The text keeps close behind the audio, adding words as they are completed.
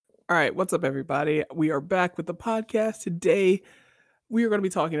All right, what's up, everybody? We are back with the podcast. Today, we are going to be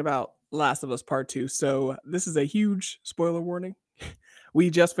talking about Last of Us Part 2. So, this is a huge spoiler warning. We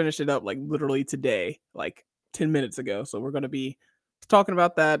just finished it up like literally today, like 10 minutes ago. So, we're going to be talking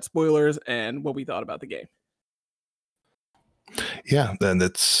about that, spoilers, and what we thought about the game. Yeah, and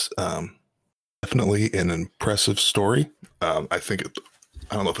it's definitely an impressive story. I think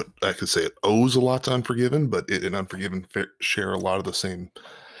I don't know if I could say it owes a lot to Unforgiven, but it and Unforgiven share a lot of the same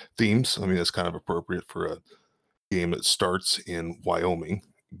themes. I mean, it's kind of appropriate for a game that starts in Wyoming,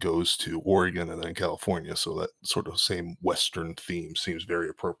 goes to Oregon, and then California. So that sort of same Western theme seems very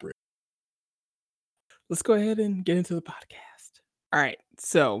appropriate. Let's go ahead and get into the podcast. All right.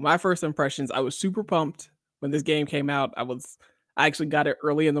 So, my first impressions, I was super pumped when this game came out. I actually got it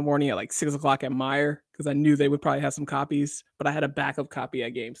early in the morning at like 6 o'clock at Meyer because I knew they would probably have some copies, but I had a backup copy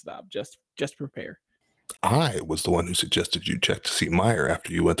at GameStop just to prepare. I was the one who suggested you check to see Meyer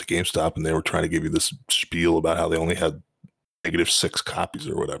after you went to GameStop, and they were trying to give you this spiel about how they only had -6 copies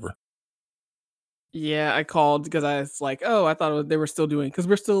or whatever. Yeah, I called because I was like, "Oh, I thought they were still doing," because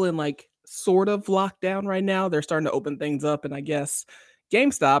we're still in like sort of lockdown right now. They're starting to open things up, and I guess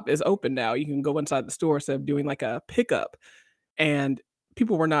GameStop is open now. You can go inside the store instead of doing like a pickup. And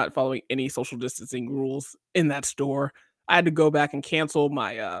people were not following any social distancing rules in that store. I had to go back and cancel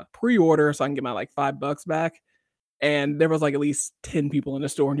my pre-order so I can get my like $5 back. And there was like at least 10 people in the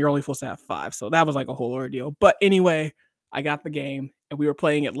store, and you're only supposed to have five. So that was like a whole ordeal. But anyway, I got the game and we were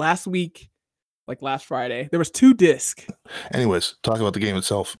playing it last week, like last Friday. There was 2 discs. Anyways, talk about the game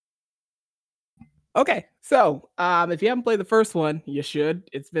itself. Okay, so if you haven't played the first one, you should.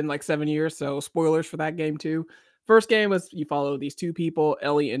 It's been like 7 years, so spoilers for that game too. First game was you follow these two people,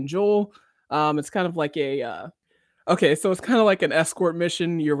 Ellie and Joel. It's kind of like okay, so it's kind of like an escort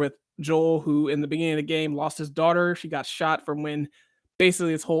mission. You're with Joel, who in the beginning of the game lost his daughter. She got shot from when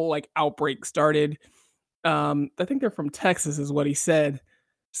basically this whole like outbreak started. I think they're from Texas, is what he said.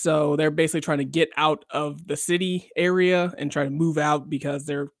 So they're basically trying to get out of the city area and try to move out because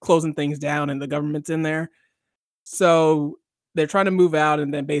they're closing things down and the government's in there. So they're trying to move out,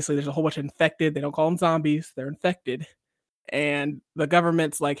 and then basically there's a whole bunch of infected. They don't call them zombies; they're infected. And the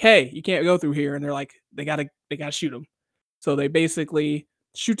government's like, "Hey, you can't go through here," and they're like, "They gotta shoot him." So they basically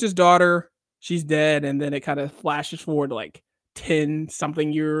shoots his daughter. She's dead, and then it kind of flashes forward like 10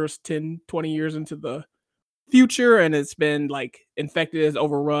 something years, 10, 20 years into the future, and it's been like infected is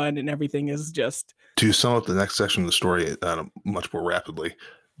overrun and everything is just To sum up the next section of the story much more rapidly,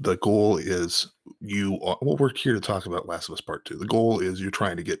 the goal is well, we're here to talk about Last of Us Part 2. The goal is you're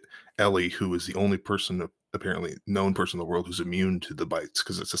trying to get Ellie, who is the only person, apparently known person in the world, who's immune to the bites,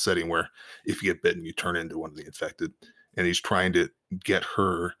 because it's a setting where if you get bitten, you turn into one of the infected. And he's trying to get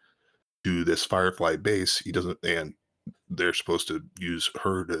her to this Firefly base. He doesn't, and they're supposed to use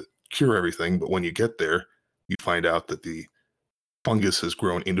her to cure everything. But when you get there, you find out that the fungus has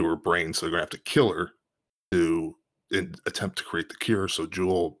grown into her brain, so they're gonna have to kill her to attempt to create the cure. So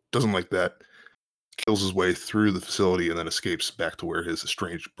Joel doesn't like that, kills his way through the facility, and then escapes back to where his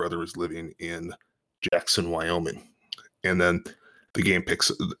estranged brother is living in Jackson, Wyoming. And then the game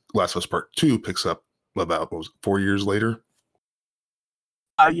Last of Us Part 2 picks up about, what was it, 4 years later?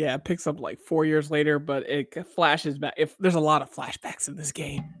 yeah, it picks up like 4 years later, but it flashes back. If there's a lot of flashbacks in this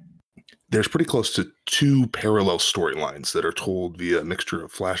game. There's pretty close to 2 parallel storylines that are told via a mixture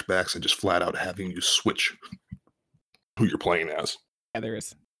of flashbacks and just flat out having you switch who you're playing as. Yeah, there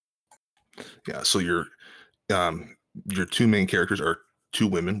is. Yeah, so your 2 main characters are 2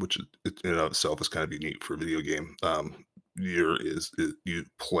 women, which in and of itself is kind of unique for a video game. You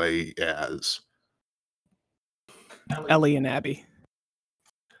play as Ellie and Abby.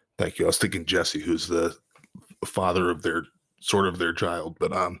 Thank you. I was thinking Jesse, who's the father of their child,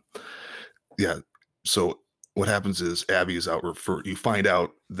 but yeah. So what happens is Abby is out for. You find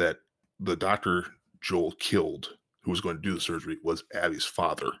out that the doctor Joel killed, who was going to do the surgery, was Abby's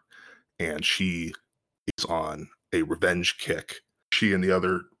father, and she is on a revenge kick. She and the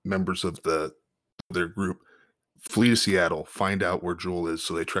other members of their group flee to Seattle, find out where Joel is,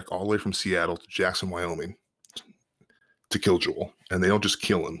 so they trek all the way from Seattle to Jackson, Wyoming to kill Joel. And they don't just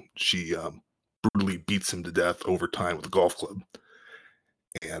kill him. She brutally beats him to death over time with a golf club.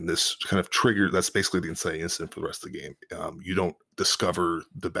 And this kind of that's basically the inciting incident for the rest of the game. You don't discover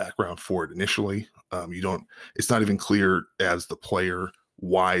the background for it initially. It's not even clear as the player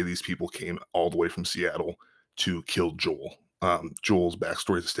why these people came all the way from Seattle to kill Joel. Joel's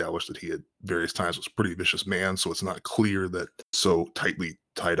backstory is established that he at various times was a pretty vicious man, so it's not clear that so tightly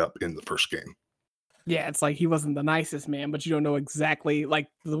tied up in the first game. Yeah, it's like he wasn't the nicest man, but you don't know exactly. Like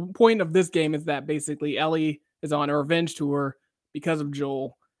the point of this game is that basically Ellie is on a revenge tour because of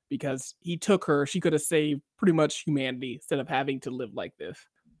Joel, because he took her. She could have saved pretty much humanity instead of having to live like this.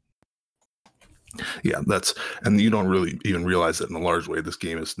 Yeah, and you don't really even realize that in a large way. This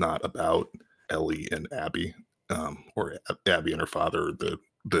game is not about Ellie and Abby, or Abby and her father.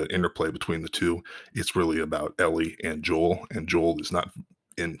 The interplay between the two. It's really about Ellie and Joel, and Joel is not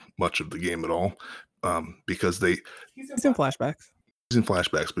in much of the game at all, because He's in flashbacks. he's in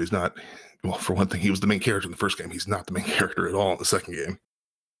flashbacks, but he's not. Well, for one thing, he was the main character in the first game. He's not the main character at all in the second game.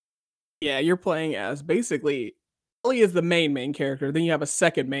 Yeah, you're playing as basically Ellie is the main character. Then you have a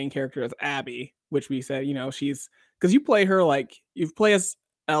second main character as Abby, which we said, she's because you play her like you play as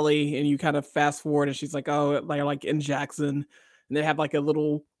Ellie and you kind of fast forward and she's like, oh, like in Jackson, and they have like a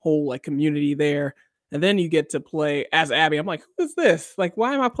little whole like community there. And then you get to play as Abby. I'm like, who is this? Like,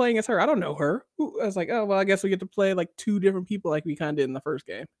 why am I playing as her? I don't know her. I was like, oh well, I guess we get to play like two different people like we kind of did in the first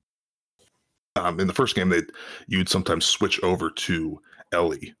game. In the first game, you'd sometimes switch over to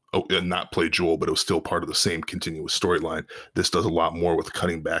Ellie, and not play Joel, but it was still part of the same continuous storyline. This does a lot more with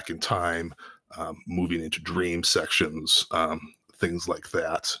cutting back in time, moving into dream sections, things like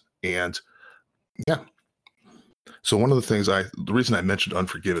that. And yeah. So the reason I mentioned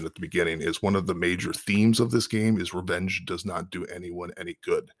Unforgiven at the beginning is one of the major themes of this game is revenge does not do anyone any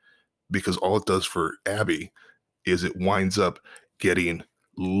good, because all it does for Abby is it winds up getting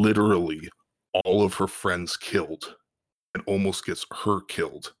literally all of her friends killed and almost gets her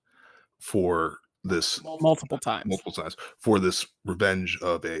killed for this Multiple times. For this revenge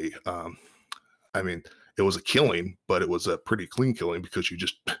of I mean, it was a killing, but it was a pretty clean killing because you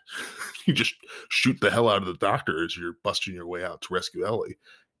just you just shoot the hell out of the doctor as you're busting your way out to rescue Ellie.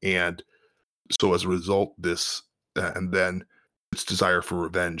 And so as a result, and then its desire for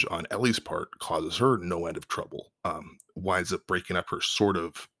revenge on Ellie's part causes her no end of trouble. Winds up breaking up her sort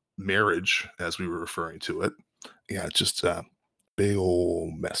of marriage, as we were referring to it. Yeah, it's just a big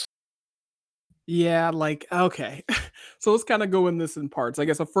old mess. Yeah, like, okay. So let's kind of go in this in parts. I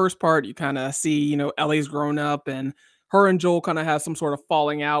guess the first part you kind of see, Ellie's grown up and her and Joel kind of have some sort of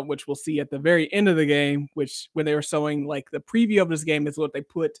falling out, which we'll see at the very end of the game, which when they were showing like the preview of this game is what they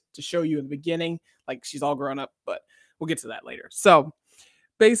put to show you in the beginning. Like she's all grown up, but we'll get to that later. So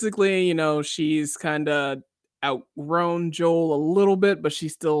basically, she's kind of outgrown Joel a little bit, but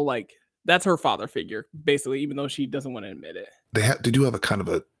she's still like, that's her father figure, basically, even though she doesn't want to admit it. They do have a kind of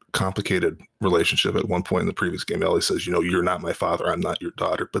a complicated relationship. At one point in the previous game, Ellie says, you're not my father, I'm not your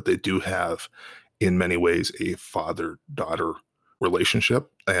daughter, but they do have in many ways a father-daughter relationship.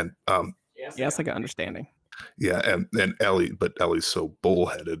 And yes, like an understanding. Yeah, and Ellie's so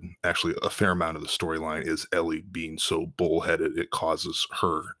bullheaded. Actually, a fair amount of the storyline is Ellie being so bullheaded it causes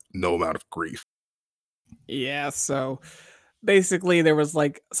her no amount of grief. Yeah, so basically there was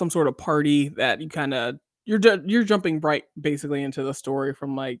like some sort of party that you kind of you're jumping right basically into the story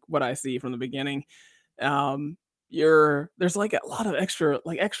from like what I see from the beginning. There's like a lot of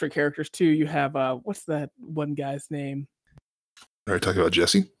extra characters too. You have what's that one guy's name? Are you talking about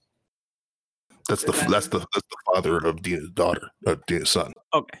Jesse? That's the father of Dina's daughter, Dina's son.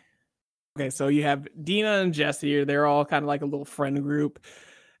 Okay. Okay, so you have Dina and Jesse. They're all kind of like a little friend group,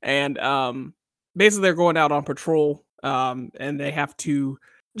 and basically they're going out on patrol, and they have to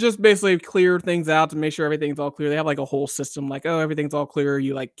just basically clear things out to make sure everything's all clear. They have like a whole system, like, oh, everything's all clear.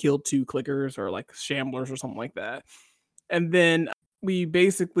 You like killed 2 clickers or like shamblers or something like that, and then we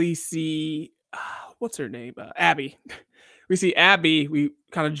basically see what's her name, Abby. We see Abby. We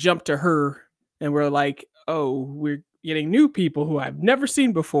kind of jump to her, and we're like, oh, we're getting new people who I've never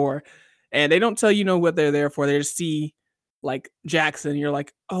seen before, and they don't tell what they're there for. They just see like Jackson. You're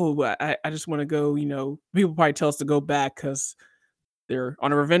like, oh, I just want to go. People probably tell us to go back because they're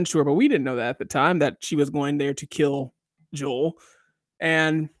on a revenge tour, but we didn't know that at the time that she was going there to kill Joel.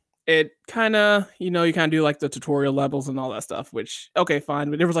 And it kind of, you kind of do like the tutorial levels and all that stuff, which, okay, fine.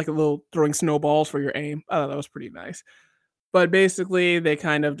 But there was like a little throwing snowballs for your aim. I thought that was pretty nice. But basically, they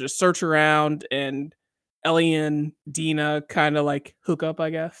kind of just search around and Ellie and Dina kind of like hook up, I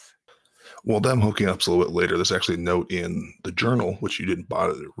guess. Well, them hooking up's a little bit later. There's actually a note in the journal, which you didn't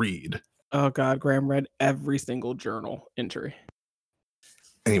bother to read. Oh, God, Graham read every single journal entry.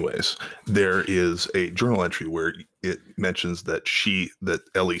 Anyways, there is a journal entry where it mentions that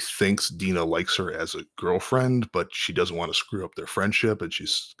Ellie thinks Dina likes her as a girlfriend, but she doesn't want to screw up their friendship, and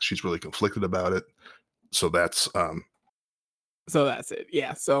she's really conflicted about it. So that's it.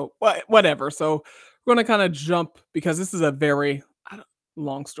 Yeah. So whatever. So we're gonna kind of jump because this is a very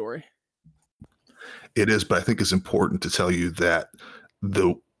long story. It is, but I think it's important to tell you that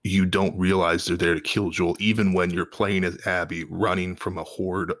you don't realize they're there to kill Joel, even when you're playing as Abby running from a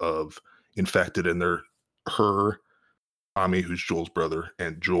horde of infected, and her Tommy, who's Joel's brother,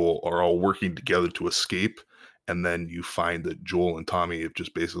 and Joel are all working together to escape. And then you find that Joel and Tommy have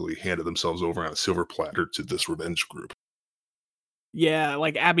just basically handed themselves over on a silver platter to this revenge group. Yeah,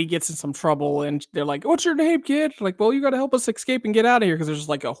 like Abby gets in some trouble and they're like, "What's your name, kid?" Like, "Well, you got to help us escape and get out of here," because there's just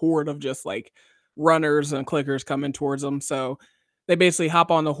like a horde of just like runners and clickers coming towards them. So they basically hop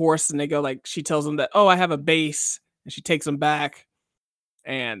on the horse and they go like, she tells them that, "Oh, I have a base," and she takes them back,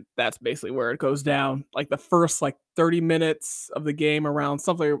 and that's basically where it goes down. Like the first like 30 minutes of the game, around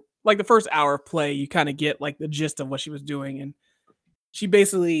something like the first hour of play, you kind of get like the gist of what she was doing, and she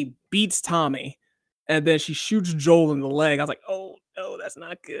basically beats Tommy, and then she shoots Joel in the leg. I was like, "Oh no, that's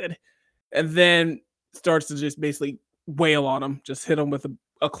not good." And then starts to just basically wail on him, just hit him with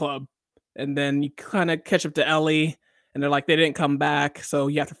a club. And then you kind of catch up to Ellie, and they're like, they didn't come back, so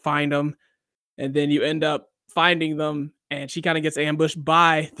you have to find them. And then you end up finding them, and she kind of gets ambushed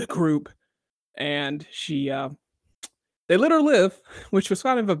by the group, and they let her live, which was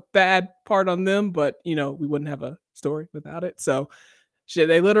kind of a bad part on them, but we wouldn't have a story without it. So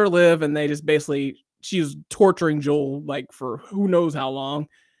they let her live, and they just basically she was torturing Joel like for who knows how long,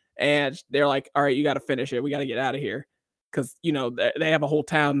 and they're like, "All right, you got to finish it. We got to get out of here." Because they have a whole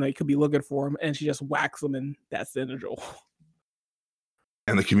town they could be looking for him, and she just whacks them, and that's the end of Joel.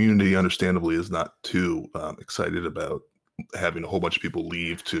 And the community, understandably, is not too excited about having a whole bunch of people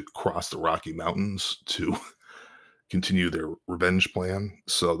leave to cross the Rocky Mountains to continue their revenge plan.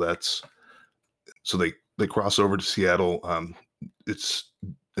 So they cross over to Seattle. It's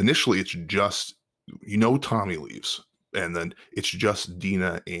initially it's just Tommy leaves, and then it's just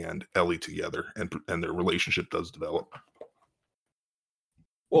Dina and Ellie together, and their relationship does develop.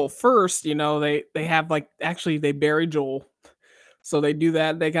 Well, first, they have like actually they bury Joel. So they do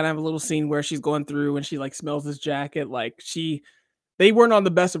that. They kind of have a little scene where she's going through and she like smells his jacket. Like they weren't on the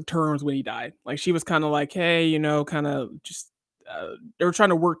best of terms when he died. Like she was kind of like, hey, kind of just they were trying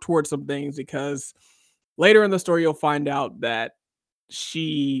to work towards some things because later in the story you'll find out that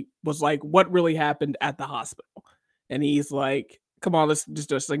she was like, what really happened at the hospital? And he's like, come on, let's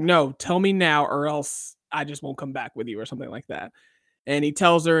just like, no, tell me now or else I just won't come back with you or something like that. And he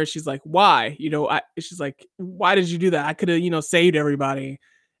tells her, and she's like, "Why?" She's like, "Why did you do that? I could have, saved everybody."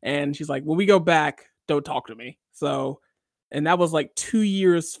 And she's like, "When we go back, don't talk to me." So, and that was like 2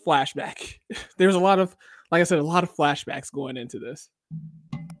 years flashback. There's a lot of, like I said, a lot of flashbacks going into this.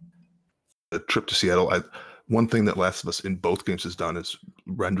 A trip to Seattle. One thing that Last of Us in both games has done is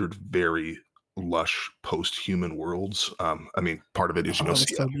rendered very lush post-human worlds. I mean, part of it is Oh, it was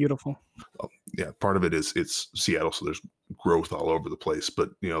Seattle. so beautiful. Yeah, part of it is it's Seattle, so there's growth all over the place.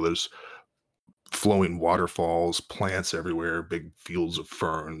 But there's flowing waterfalls, plants everywhere, big fields of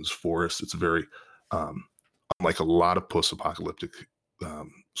ferns, forests. It's very um, unlike a lot of post-apocalyptic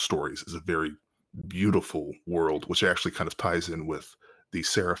stories. It's a very beautiful world, which actually kind of ties in with the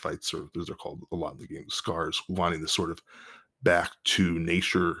Seraphites, or those are called a lot in the game, scars, wanting this sort of back to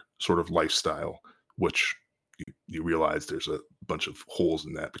nature sort of lifestyle, which you realize there's a bunch of holes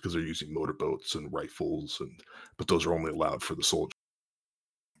in that because they're using motorboats and rifles, but those are only allowed for the soldiers.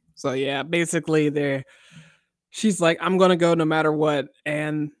 So yeah, basically, she's like, "I'm gonna go no matter what,"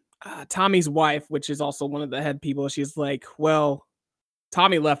 and Tommy's wife, which is also one of the head people, she's like, "Well,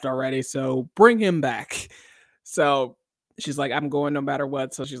 Tommy left already, so bring him back." So she's like, I'm going no matter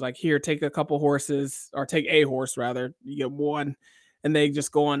what. So she's like, here, take a couple horses, or take a horse rather. You get one, and they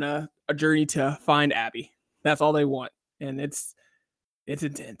just go on a journey to find Abby. That's all they want, and it's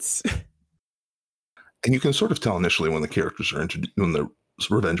intense. And you can sort of tell initially when the characters are introduced, when the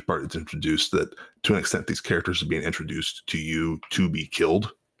revenge part is introduced, that to an extent these characters are being introduced to you to be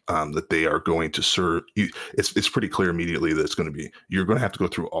killed. That they are going to serve you. It's pretty clear immediately that it's going to be you're going to have to go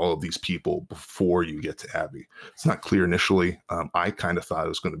through all of these people before you get to Abby. It's not clear initially. I kind of thought it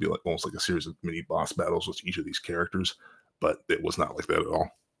was going to be like almost like a series of mini boss battles with each of these characters, but it was not like that at all.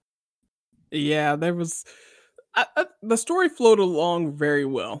 Yeah, there was the story flowed along very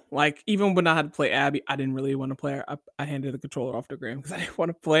well. Like even when I had to play Abby, I didn't really want to play her. I handed the controller off to Graham because I didn't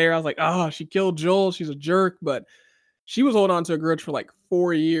want to play her. I was like, oh, she killed Joel. She's a jerk, but she was holding on to a grudge for like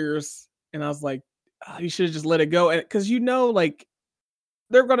 4 years, and I was like, "Ah, you should have just let it go." And because like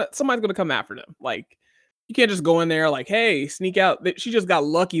somebody's gonna come after them. Like you can't just go in there like, hey, sneak out. She just got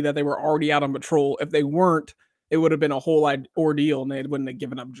lucky that they were already out on patrol. If they weren't, it would have been a whole ordeal, and they wouldn't have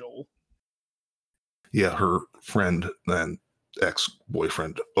given up Joel. Yeah, her friend and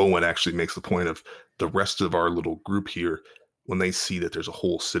ex-boyfriend Owen actually makes the point of the rest of our little group here. When they see that there's a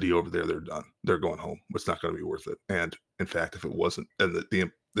whole city over there, they're done. They're going home. It's not going to be worth it. And in fact, if it wasn't, and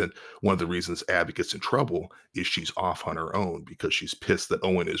then one of the reasons Abby gets in trouble is she's off on her own because she's pissed that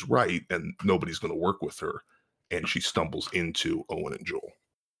Owen is right and nobody's going to work with her. and she stumbles into Owen and Joel.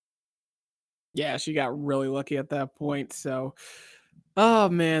 Yeah, she got really lucky at that point. So, oh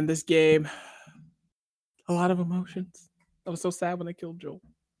man, this game, a lot of emotions. I was so sad when they killed Joel.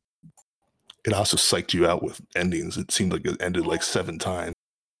 It also psyched you out with endings. It seemed like it ended like 7 times.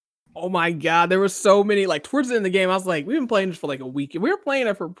 Oh my god, there were so many like towards the end of the game. I was like, we've been playing this for like a week, and we were playing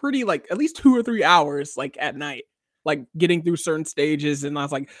it for pretty like at least 2 or 3 hours, like at night, like getting through certain stages. And I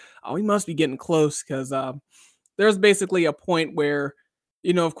was like, oh, we must be getting close because there's basically a point where,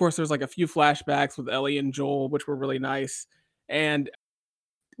 of course, there's like a few flashbacks with Ellie and Joel, which were really nice, and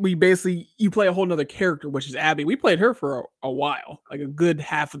we basically you play a whole nother character, which is Abby. We played her for a while, like a good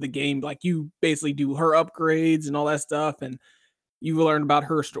half of the game. Like you basically do her upgrades and all that stuff, and you learn about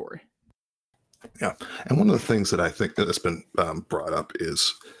her story. Yeah. And one of the things that I think that's been brought up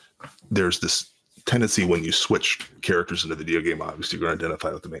is there's this tendency when you switch characters in a video game, obviously you're going to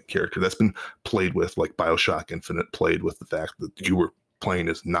identify with the main character. That's been played with, like Bioshock Infinite played with the fact that you were playing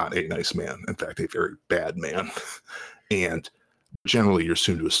as not a nice man, in fact, a very bad man. And generally you're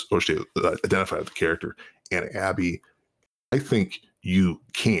assumed to associate, identify with the character. And Abby, I think you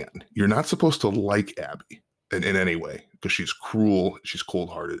can. You're not supposed to like Abby in any way because she's cruel, she's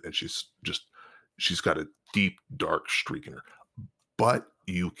cold-hearted, and she's got a deep, dark streak in her. But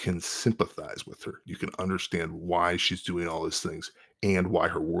you can sympathize with her. You can understand why she's doing all these things and why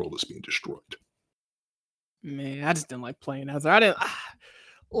her world is being destroyed. Man, I just didn't like playing as her. I didn't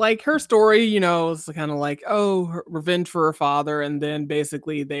like her story. It's kind of like revenge for her father, and then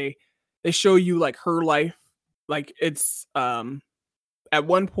basically they show you like her life. Like it's at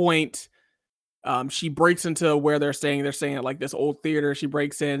one point she breaks into where they're staying. They're staying at like this old theater. She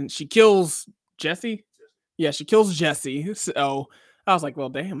breaks in. She kills Jesse. Yeah, she kills Jesse. So I was like, well,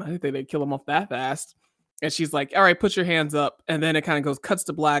 damn, I didn't think they'd kill him off that fast. And she's like, all right, put your hands up. And then it kind of cuts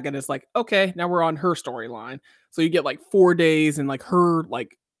to black, and it's like, okay, now we're on her storyline. So you get like 4 days and like her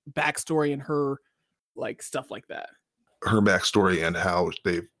like backstory and her like stuff like that. Her backstory and how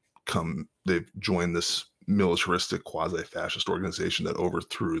they've joined this militaristic quasi-fascist organization that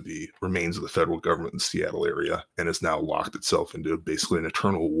overthrew the remains of the federal government in the Seattle area and has now locked itself into basically an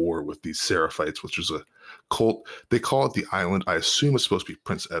eternal war with these Seraphites, which is a cult. They call it the Island. I assume it's supposed to be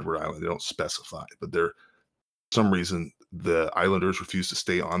Prince Edward Island. They don't specify, but for some reason the Islanders refuse to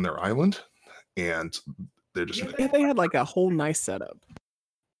stay on their island, and they're just Yeah, they had like a whole nice setup.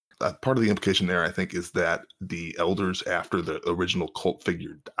 part of the implication there, I think, is that the elders, after the original cult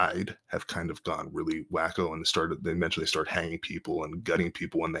figure died, have kind of gone really wacko, and they mentioned they start hanging people and gutting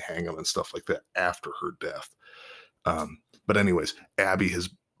people when they hang them and stuff like that after her death. But anyways, Abby has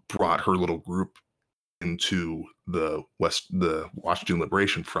brought her little group into the Washington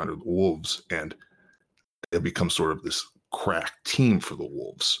Liberation Front, or the Wolves, and it becomes sort of this crack team for the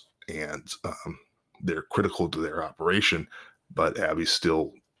Wolves, and they're critical to their operation, but Abby's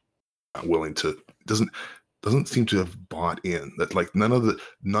still not willing to doesn't seem to have bought in that. Like none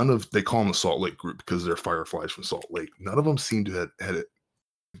of they call them the Salt Lake group because they're Fireflies from Salt Lake. None of them seem to have had it,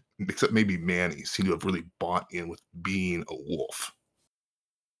 except maybe Manny, seem to have really bought in with being a wolf.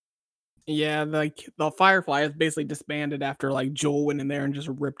 Yeah, like the Firefly is basically disbanded after like Joel went in there and just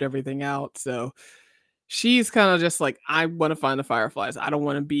ripped everything out. So she's kind of just like, I want to find the Fireflies. I don't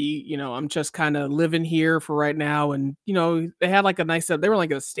want to be, I'm just kind of living here for right now. And, they had like a nice set. They were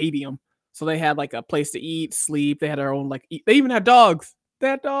like a stadium. So they had like a place to eat, sleep. They had their own, like, they even had dogs. They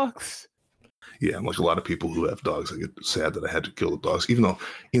had dogs. Yeah, and like a lot of people who have dogs, I get sad that I had to kill the dogs, even though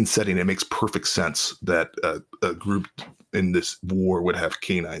in setting it makes perfect sense that a group in this war would have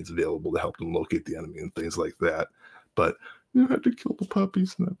canines available to help them locate the enemy and things like that. But you had to kill the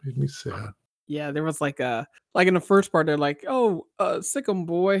puppies, and that made me sad. Yeah, there was like in the first part, they're like, oh, sick 'em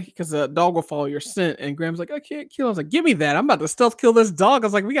boy, because the dog will follow your scent. And Graham's like, I can't kill. I was like, give me that. I'm about to stealth kill this dog. I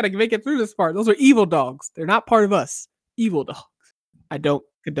was like, we got to make it through this part. Those are evil dogs. They're not part of us. Evil dogs. I don't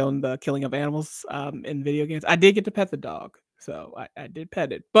condone the killing of animals in video games. I did get to pet the dog, so I did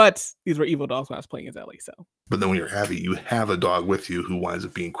pet it. But these were evil dogs when I was playing as Ellie. So. But then when you're happy, you have a dog with you who winds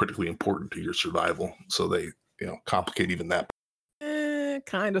up being critically important to your survival. So they, complicate even that.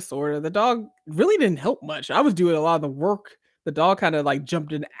 Kind of, sort of. The dog really didn't help much. I was doing a lot of the work. The dog kind of like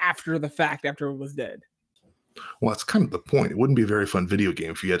jumped in after the fact, after it was dead. Well, that's kind of the point. It wouldn't be a very fun video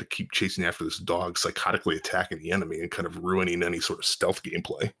game if you had to keep chasing after this dog, psychotically attacking the enemy and kind of ruining any sort of stealth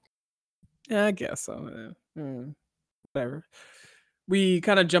gameplay. Yeah, I guess so. Whatever. We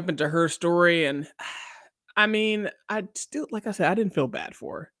kind of jump into her story, and I mean, I still, like I said, I didn't feel bad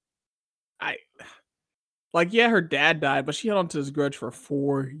for her. I like, yeah, her dad died, but she held on to this grudge for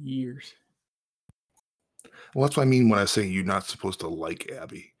 4 years. Well, that's what I mean when I say you're not supposed to like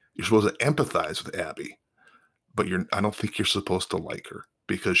Abby. You're supposed to empathize with Abby, but I don't think you're supposed to like her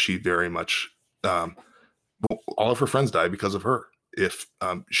because she very much um, well, all of her friends die because of her. If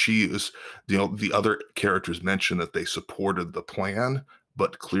she is, the other characters mention that they supported the plan,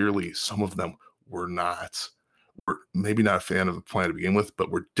 but clearly some of them were not. Were maybe not a fan of the plan to begin with, but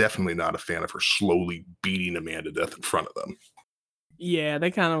we're definitely not a fan of her slowly beating a man to death in front of them. Yeah,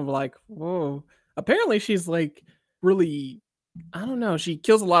 they kind of like, whoa. Apparently, she's like really, I don't know. She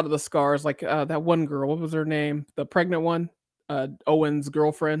kills a lot of the scars. Like that one girl, what was her name? The pregnant one, Owen's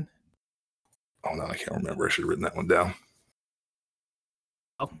girlfriend. Oh no, I can't remember. I should have written that one down.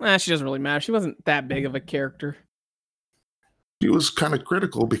 Oh, she doesn't really matter. She wasn't that big of a character. She was kind of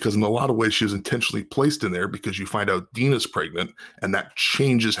critical because in a lot of ways she was intentionally placed in there because you find out Dina's pregnant and that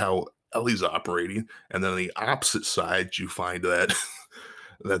changes how Ellie's operating. And then on the opposite side, you find that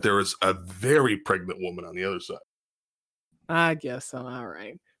that there was a very pregnant woman on the other side. I guess so. All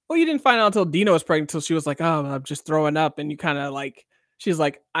right. Well, you didn't find out until Dina was pregnant until she was like, "Oh, I'm just throwing up," and you kind of like, she's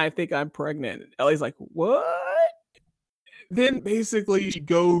like, "I think I'm pregnant." And Ellie's like, "What?" Then basically she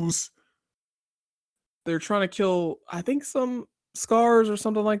goes. They're trying to kill, I think, some scars or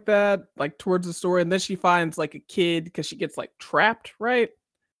something like that, like towards the story, and then she finds like a kid because she gets like trapped, right?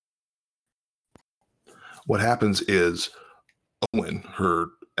 What happens is Owen, her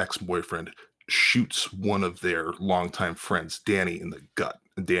ex-boyfriend, shoots one of their longtime friends, Danny, in the gut.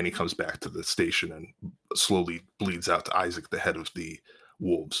 And Danny comes back to the station and slowly bleeds out to Isaac, the head of the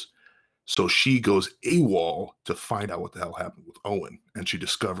wolves. So she goes AWOL to find out what the hell happened with Owen. And she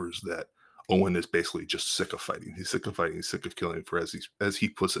discovers that Owen is basically just sick of fighting. He's sick of fighting. He's sick of killing for, as he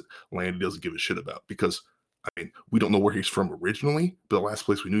puts it, land he doesn't give a shit about. Because, I mean, we don't know where he's from originally, but the last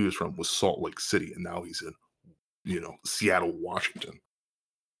place we knew he was from was Salt Lake City. And now he's in, Seattle, Washington.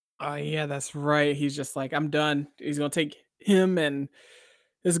 Oh yeah, that's right. He's just like, I'm done. He's gonna take him and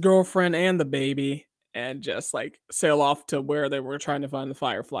his girlfriend and the baby and just like sail off to where they were trying to find the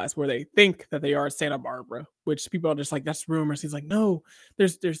fireflies, where they think that they are at Santa Barbara, which people are just like, that's rumors. He's like, no,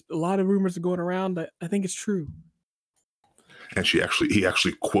 there's a lot of rumors going around that I think it's true. And he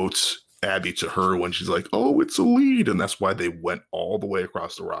actually quotes Abby to her when she's like, "Oh, it's a lead," and that's why they went all the way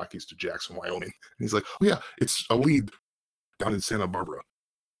across the Rockies to Jackson, Wyoming. And he's like, "Oh yeah, it's a lead down in Santa Barbara."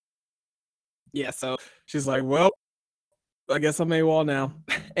 Yeah, so she's like, well, I guess I'm AWOL now.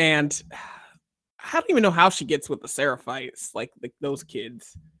 And I don't even know how she gets with the Seraphites, like those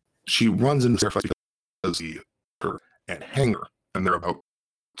kids. She runs into Sarah because he her and Hanger, and they're about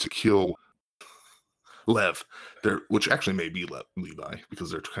to kill Lev. Which actually may be Levi because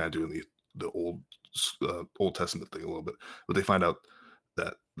they're kind of doing the Old Testament thing a little bit, but they find out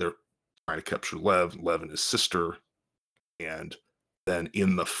that they're trying to capture Lev and his sister, and then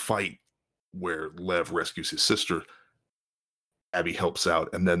in the fight where Lev rescues his sister, Abby helps out,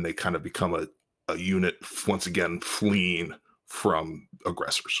 and then they kind of become a unit once again fleeing from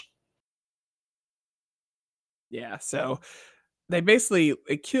aggressors. Yeah, so they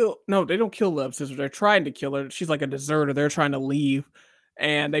kill, no, they don't kill Lev's sister. They're trying to kill her. She's like a deserter. They're trying to leave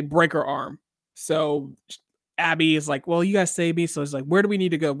and they break her arm. So Abby is like, well, you guys save me. So it's like, where do we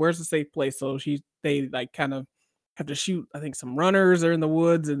need to go? Where's the safe place? So they like kind of have to shoot, I think some runners are in the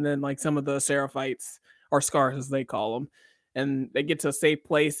woods and then like some of the Seraphites or scars as they call them. And they get to a safe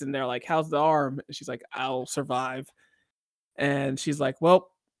place and they're like, how's the arm? And she's like, I'll survive. And she's like, well,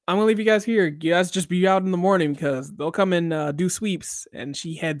 I'm gonna leave you guys here. You guys just be out in the morning because they'll come and do sweeps. And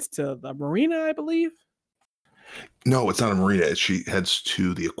she heads to the marina, I believe. No, it's not a marina. She heads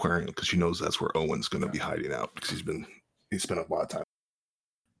to the aquarium because she knows that's where Owen's going to be hiding out because he spent a lot of time.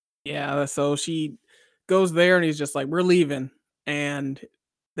 Yeah, so she goes there and he's just like, we're leaving. And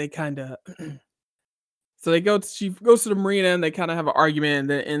they kind of so she goes to the marina and they kind of have an argument and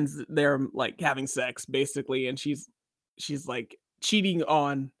then it ends there like having sex basically. And she's like cheating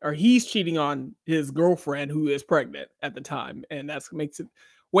on, or he's cheating on his girlfriend who is pregnant at the time. And that's makes it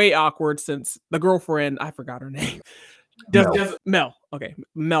way awkward since the girlfriend, I forgot her name. Mel. Does Mel. Okay.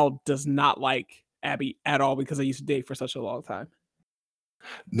 Mel does not like Abby at all because they used to date for such a long time.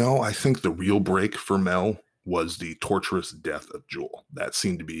 No, I think the real break for Mel was the torturous death of Joel. That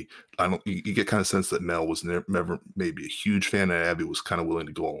seemed to be. I don't. You get kind of sense that Mel was never maybe a huge fan, and Abby was kind of willing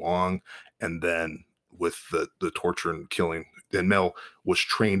to go along. And then with the torture and killing, and Mel was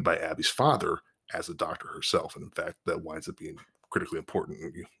trained by Abby's father as a doctor herself, and in fact, that winds up being critically important.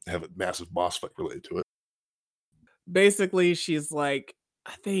 And you have a massive boss fight related to it. Basically, she's like,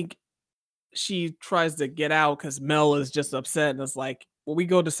 I think she tries to get out because Mel is just upset and is like, when we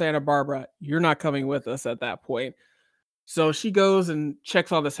go to Santa Barbara, you're not coming with us at that point. So she goes and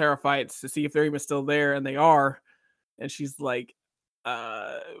checks on the Seraphites to see if they're even still there, and they are. And she's like,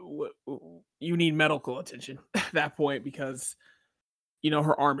 you need medical attention at that point because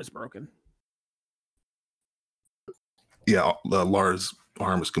her arm is broken. Yeah, Lara's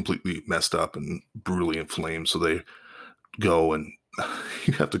arm is completely messed up and brutally inflamed. So they go and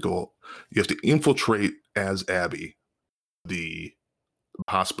you have to go. You have to infiltrate as Abby the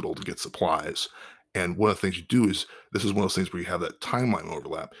hospital to get supplies. And one of the things you do is this is one of those things where you have that timeline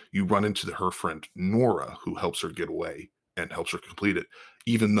overlap. You run into her friend Nora, who helps her get away and helps her complete it.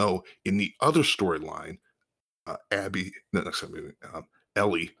 Even though in the other storyline, Abby, no, excuse me,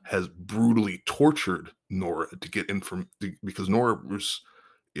 Ellie has brutally tortured Nora to get because Nora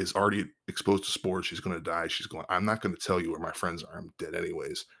is already exposed to spores. She's going to die. She's going. I'm not going to tell you where my friends are. I'm dead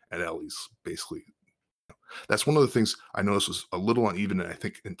anyways. And Ellie's basically that's one of the things I noticed was a little uneven, and I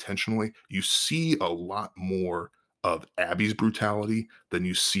think intentionally. You see a lot more of Abby's brutality than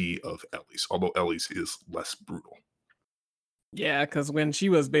you see of Ellie's, although Ellie's is less brutal. Yeah, because when she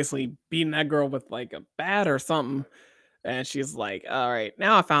was basically beating that girl with like a bat or something, and she's like, "All right,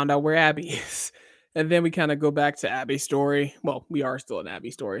 now I found out where Abby is." And then we kind of go back to Abby's story. Well, we are still in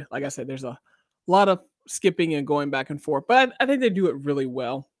Abby's story. Like I said, there's a lot of skipping and going back and forth, but I think they do it really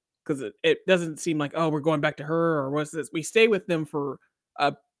well because it doesn't seem like, oh, we're going back to her or what's this. We stay with them for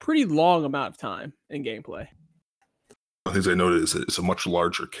a pretty long amount of time in gameplay. The things I noted is that it's a much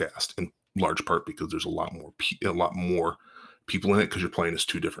larger cast, in large part because there's a lot more people in it because you're playing as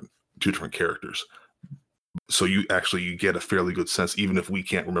two different characters. So you get a fairly good sense, even if we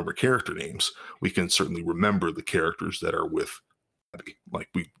can't remember character names, we can certainly remember the characters that are with Abby. Like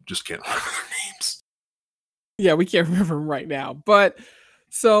we just can't remember their names. Yeah, we can't remember them right now, but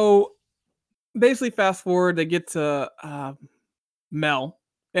so basically, fast forward, they get to Mel.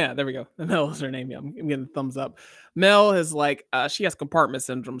 Yeah, there we go. Mel is her name. Yeah, I'm getting a thumbs up. Mel is like she has compartment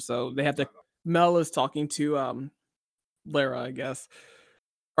syndrome, so they have to. Mel is talking to Lara, I guess,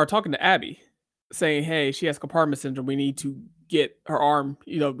 or talking to Abby, saying, "Hey, she has compartment syndrome. We need to get her arm.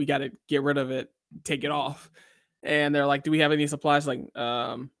 We got to get rid of it, take it off." And they're like, "Do we have any supplies?" Like,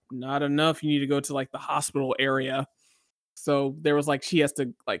 not enough. You need to go to like the hospital area. So there was like she has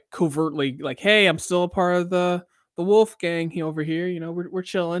to like covertly like, "Hey, I'm still a part of the Wolf Gang over here. We're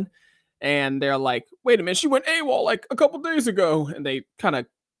chilling." And they're like, "Wait a minute, she went AWOL like a couple days ago." And they kind of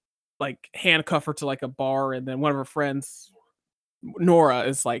like handcuff her to like a bar, and then one of her friends, Nora,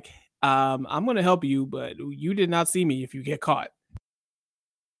 is like, I'm gonna help you, but you did not see me if you get caught."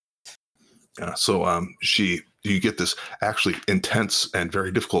 Yeah, so she you get this actually intense and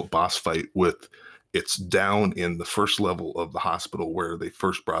very difficult boss fight with it's down in the first level of the hospital where they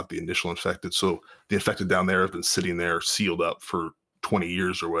first brought the initial infected. So the infected down there have been sitting there sealed up for 20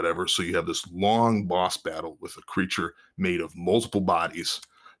 years or whatever. So you have this long boss battle with a creature made of multiple bodies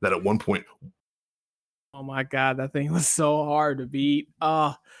that at one point, Oh my god, that thing was so hard to beat.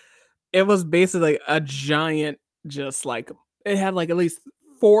 It was basically a giant, just like it had like at least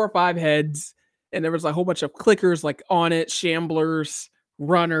 4 or 5 heads, and there was a whole bunch of clickers like on it, shamblers,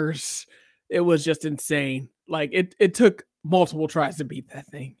 runners. It was just insane. Like it took multiple tries to beat that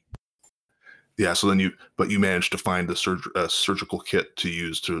thing. yeah, so then you managed to find a surgical kit to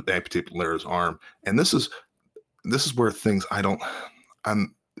use to amputate Lara's arm. And this is where things I don't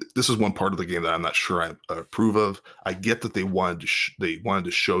I'm this is one part of the game that I'm not sure I approve of. I get that they wanted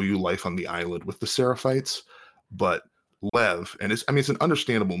to show you life on the island with the Seraphites, but Lev and it's an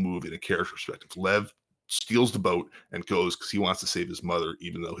understandable move in a character perspective. Lev steals the boat and goes because he wants to save his mother,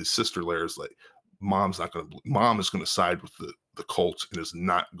 even though his sister Lara's like, mom is going to side with the cult and is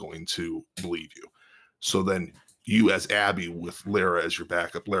not going to believe you. So then you as Abby with Lara as your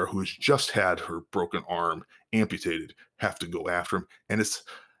backup, Lara who has just had her broken arm amputated, have to go after him, and it's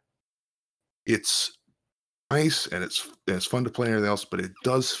nice and it's fun to play and everything else, but it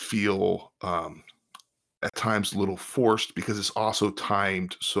does feel at times a little forced because it's also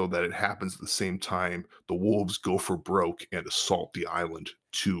timed so that it happens at the same time the wolves go for broke and assault the island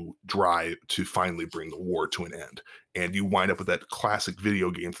to finally bring the war to an end. And you wind up with that classic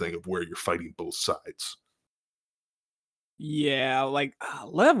video game thing of where you're fighting both sides. Yeah, like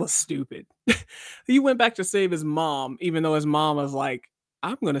Lev was stupid. He went back to save his mom, even though his mom was like,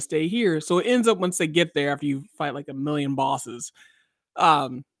 "I'm gonna stay here." So it ends up once they get there after you fight like a million bosses.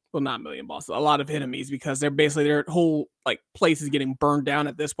 Well, not a million bosses, a lot of enemies because they're basically their whole like place is getting burned down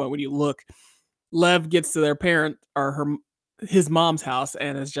at this point. When you look, Lev gets to their parent or his mom's house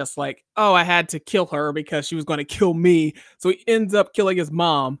and is just like, "Oh, I had to kill her because she was going to kill me." So he ends up killing his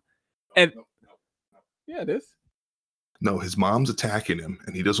mom. And yeah, it is. No, his mom's attacking him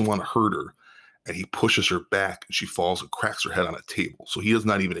and he doesn't want to hurt her. And he pushes her back and she falls and cracks her head on a table. So he does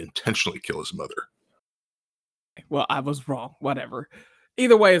not even intentionally kill his mother. Well, I was wrong. Whatever.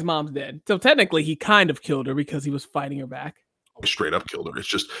 Either way, his mom's dead. So technically, he kind of killed her because he was fighting her back. Straight up killed her. It's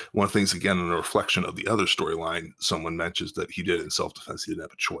just one of the things, again, in a reflection of the other storyline, someone mentions that he did it in self-defense. He didn't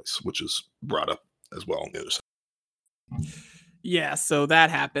have a choice, which is brought up as well on the other side. Yeah, so that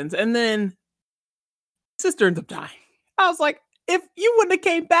happens. And then sister ends up dying. I was like, if you wouldn't have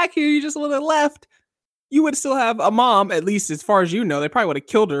came back here, you just would have left, you would still have a mom, at least as far as you know. They probably would have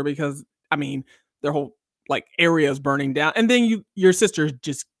killed her because I mean their whole like area is burning down. And then your sister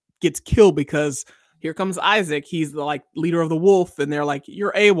just gets killed because here comes Isaac. He's the like leader of the wolf, and they're like,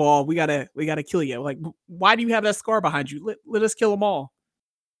 "You're AWOL. We gotta kill you." Like, why do you have that scar behind you? Let us kill them all.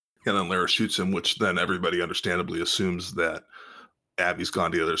 And then Lara shoots him, which then everybody understandably assumes that Abby's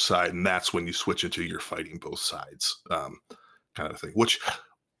gone to the other side, and that's when you switch into you're fighting both sides, kind of thing. Which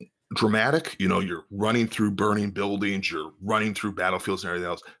dramatic, you're running through burning buildings, you're running through battlefields and everything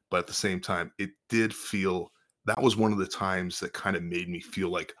else, but at the same time, it did feel that was one of the times that kind of made me feel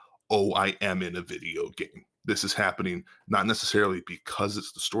like, oh, I am in a video game. This is happening not necessarily because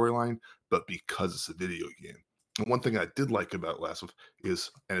it's the storyline, but because it's a video game. And one thing I did like about Last of is,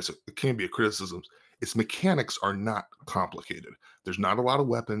 and it can be a criticism, its mechanics are not complicated. There's not a lot of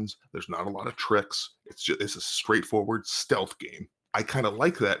weapons. There's not a lot of tricks. It's a straightforward stealth game. I kind of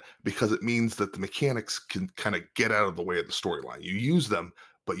like that because it means that the mechanics can kind of get out of the way of the storyline. You use them,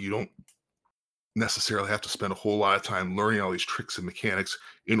 but you don't necessarily have to spend a whole lot of time learning all these tricks and mechanics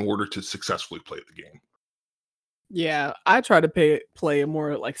in order to successfully play the game. Yeah, I try to play it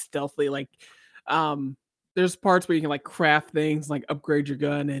more like stealthily. Like, um, there's parts where you can like craft things, like upgrade your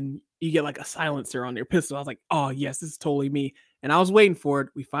gun, and you get like a silencer on your pistol. I was like, oh yes, this is totally me. And I was waiting for it.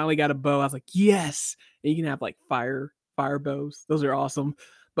 We finally got a bow. I was like, yes, and you can have like fire bows. Those are awesome.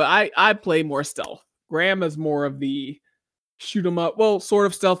 But I play more stealth. Graham is more of the shoot 'em up. Well, sort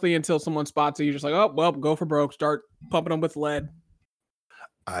of stealthy until someone spots you. You're just like, oh well, go for broke. Start pumping them with lead.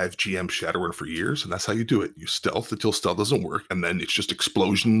 I've GM Shadowrun for years, and that's how you do it. You stealth until stealth doesn't work, and then it's just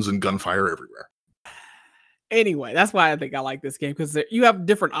explosions and gunfire everywhere. Anyway, that's why I think I like this game because you have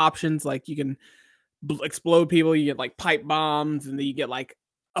different options. Like you can explode people, you get like pipe bombs, and then you get like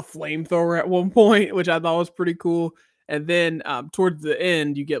a flamethrower at one point, which I thought was pretty cool. And then towards the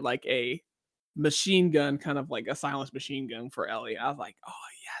end, you get like a machine gun, kind of like a silenced machine gun for Ellie. I was like, oh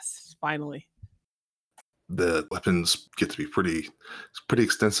yes, finally. The weapons get to be pretty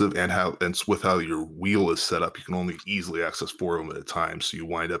extensive, and with how your wheel is set up, you can only easily access 4 of them at a time. So you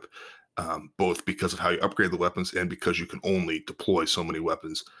wind up, both because of how you upgrade the weapons and because you can only deploy so many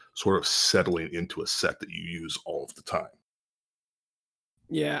weapons, sort of settling into a set that you use all of the time.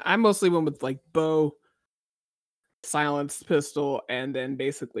 Yeah, I mostly went with like bow, silenced pistol, and then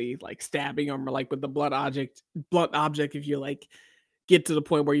basically like stabbing them or like with the blunt object. If you like get to the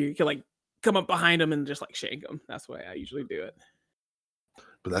point where you can like come up behind them and just like shake them. That's the way I usually do it.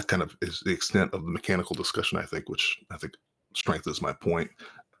 But that kind of is the extent of the mechanical discussion, I think, which I think strengthens my point.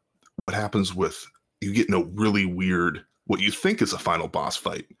 What happens with you get in a really weird, what you think is a final boss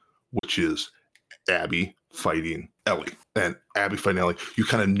fight, which is Abby fighting Ellie, and Abby fighting Ellie. You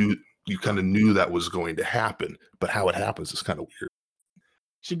kind of knew that was going to happen, but how it happens is kind of weird.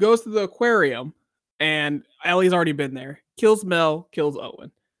 She goes to the aquarium, and Ellie's already been there. Kills Mel, kills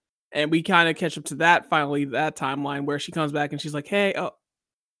Owen, and we kind of catch up to that finally that timeline where she comes back and she's like, "Hey, oh,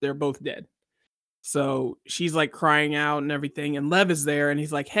 they're both dead." So she's like crying out and everything, and Lev is there, and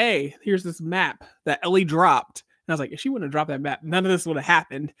he's like, "Hey, here's this map that Ellie dropped." And I was like, if she wouldn't have dropped that map, none of this would have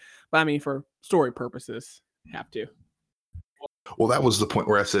happened. But I mean, for story purposes, have to. Well, that was the point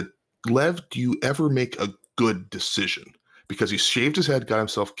where I said, Lev, do you ever make a good decision? Because he shaved his head, got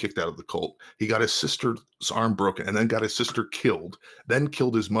himself kicked out of the cult. He got his sister's arm broken, and then got his sister killed, then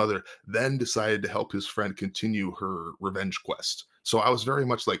killed his mother, then decided to help his friend continue her revenge quest. So I was very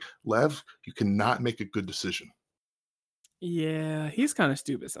much like, Lev, you cannot make a good decision. Yeah, he's kind of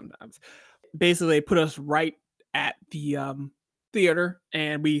stupid sometimes. Basically, they put us right at the theater,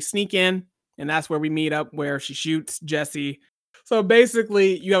 and we sneak in, and that's where we meet up, where she shoots Jesse. So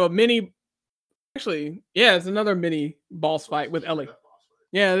basically, you have a mini. Actually, yeah, it's another mini boss fight with Ellie.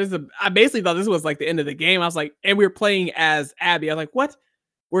 Yeah, this is a. I basically thought this was like the end of the game. I was like, and we were playing as Abby. I was like, what?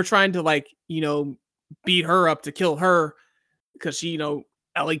 We're trying to like, beat her up to kill her because she,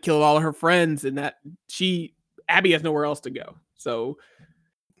 Ellie killed all of her friends, and that she Abby has nowhere else to go. So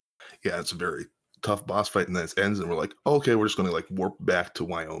Yeah, it's a very tough boss fight, and then it ends, and we're like, okay, we're just going to like warp back to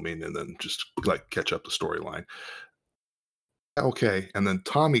Wyoming and then just like catch up the storyline. Okay, and then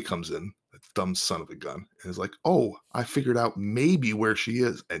Tommy comes in, that dumb son of a gun, and is like, "Oh, I figured out maybe where she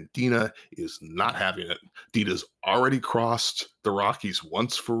is." And Dina is not having it. Dina's already crossed the Rockies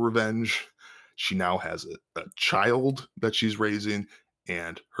once for revenge. she now has a child that she's raising,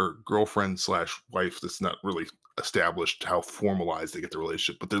 and her girlfriend slash wife that's not really established how formalized they get the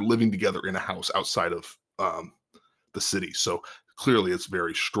relationship, but they're living together in a house outside of the city. So clearly it's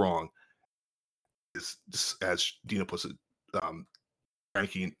very strong. Is as Dina puts it, um,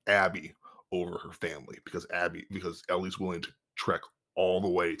 ranking Abby over her family because Ellie's willing to trek all the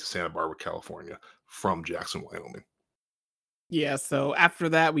way to Santa Barbara, California from Jackson, Wyoming. Yeah, so after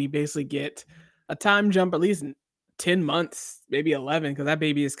that, we basically get a time jump, at least 10 months, maybe 11, because that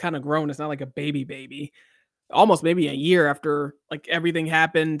baby is kind of grown. It's not like a baby baby. Almost maybe a year after like everything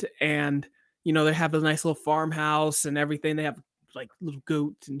happened. And, they have a nice little farmhouse and everything. They have like little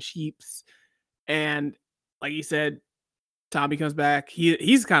goats and sheeps. And like you said, Tommy comes back.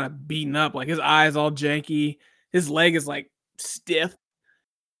 He's kind of beaten up, like his eyes all janky. His leg is like stiff.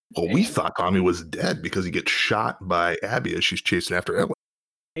 Well, we And thought Tommy was dead because he gets shot by Abby as she's chasing after Ellie.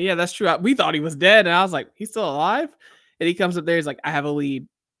 yeah, that's true. We thought he was dead, and I was like, "He's still alive?" And he comes up there, he's like, "I have a lead,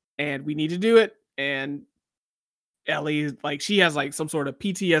 and we need to do it." And Ellie, like, she has like some sort of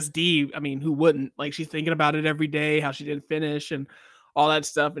PTSD. I mean, who wouldn't? Like, she's thinking about it every day, how she didn't finish, and all that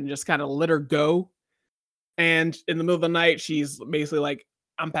stuff, and just kind of let her go. And in the middle of the night, she's basically like,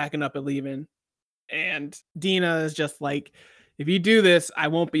 "I'm packing up and leaving." And Dina is just like, "If you do this, I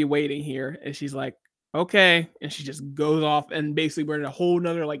won't be waiting here." And she's like, "Okay." And she just goes off, and basically we're in a whole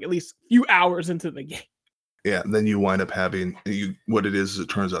nother like at least few hours into the game. Yeah, and then you wind up having what it is. It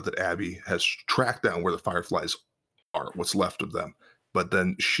turns out that Abby has tracked down where the Fireflies are, what's left of them. But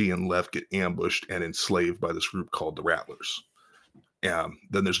then she and Lev get ambushed and enslaved by this group called the Rattlers. Then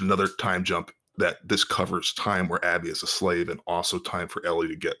there's another time jump that this covers time where Abby is a slave and also time for Ellie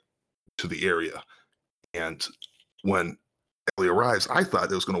to get to the area. And when Ellie arrives, I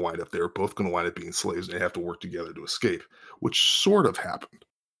thought it was going to wind up they were both going to wind up being slaves and they have to work together to escape, which sort of happened.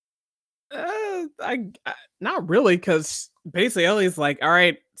 I not really, because basically Ellie's like, "All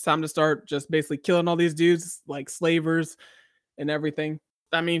right, it's time to start just basically killing all these dudes like slavers and everything."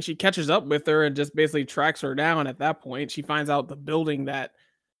 I mean, she catches up with her and just basically tracks her down. At that point, she finds out the building that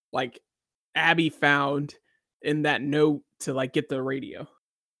like Abby found in that note to like get the radio.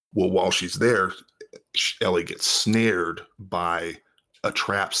 Well, while she's there, Ellie gets snared by a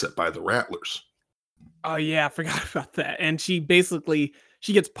trap set by the Rattlers. Oh yeah, I forgot about that. And she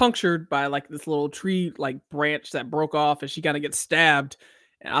gets punctured by like this little tree like branch that broke off, and she kind of gets stabbed.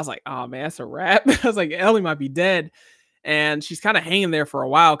 And I was like, "Oh man, that's a wrap." I was like, Ellie might be dead. And she's kind of hanging there for a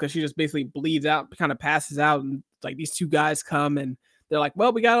while because she just basically bleeds out, kind of passes out. And like these two guys come and they're like,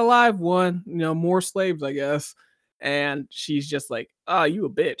 "Well, we got a live one, more slaves, I guess." And she's just like, "Oh, you a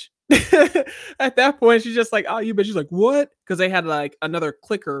bitch." At that point, she's just like, "Oh, you bitch." She's like, "What?" Because they had like another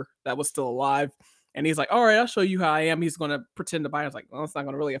clicker that was still alive. And he's like, "All right, I'll show you how I am." He's going to pretend to bite her. I was like, "Well, it's not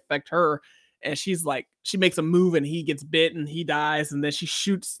going to really affect her." And she's like, she makes a move and he gets bit and he dies. And then she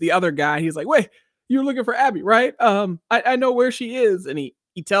shoots the other guy. He's like, "Wait, you're looking for Abby, right? I know where she is." And he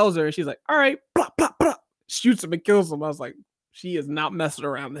tells her, and she's like, "All right," blah, blah, blah, shoots him and kills him. I was like, she is not messing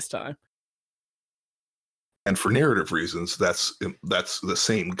around this time. And for narrative reasons, that's the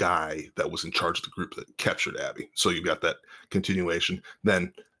same guy that was in charge of the group that captured Abby. So you've got that continuation.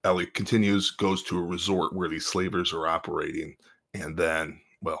 Then Ellie continues, goes to a resort where these slavers are operating, and then,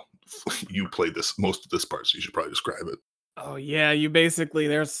 well, you played this most of this part, so you should probably describe it. Oh yeah, you basically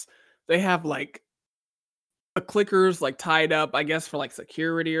they have like a clickers like tied up, I guess for like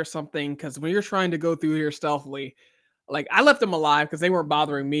security or something. Because when you're trying to go through here stealthily, like I left them alive because they weren't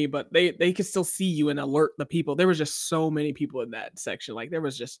bothering me, but they could still see you and alert the people. There was just so many people in that section. Like they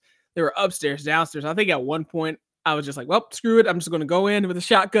were upstairs, downstairs. I think at one point I was just like, "Well, screw it. I'm just going to go in with a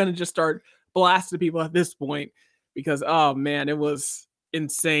shotgun and just start blasting people at this point," because oh man, it was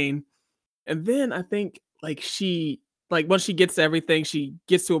insane. And then I think like once she gets to everything, she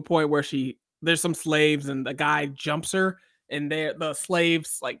gets to a point where there's some slaves and the guy jumps her, and the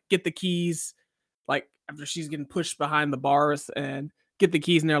slaves like get the keys like after she's getting pushed behind the bars and get the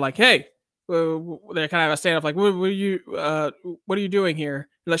keys, and they're like, "Hey," they're kind of a stand up like, what are you doing here?"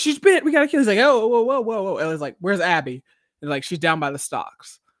 They're like, "She's bit. We got to kill." He's like, "Oh, whoa, whoa, whoa, whoa." Ellie's like, "Where's Abby?" And like, "She's down by the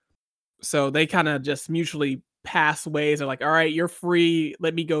stocks." So they kind of just mutually pass ways. They're like, "All right, you're free.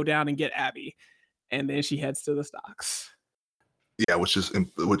 Let me go down and get Abby." And then she heads to the stocks. Yeah,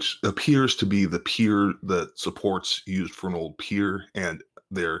 which appears to be the pier that supports used for an old pier, and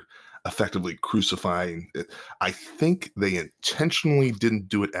they're effectively crucifying it. I think they intentionally didn't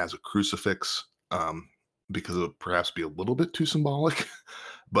do it as a crucifix, because it would perhaps be a little bit too symbolic,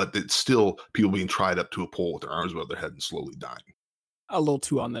 but it's still people being tried up to a pole with their arms above their head and slowly dying. A little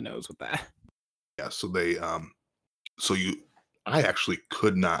too on the nose with that. Yeah, so they so you I actually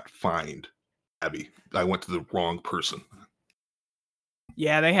could not find Abby. I went to the wrong person.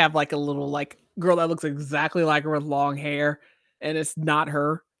 Yeah, they have like a little like girl that looks exactly like her with long hair, and it's not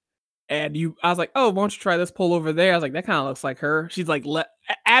her. And I was like, oh, why don't you try this pole over there? I was like, that kind of looks like her. She's like,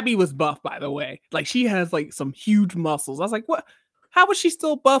 Abby was buff, by the way. Like she has like some huge muscles. I was like, what? How was she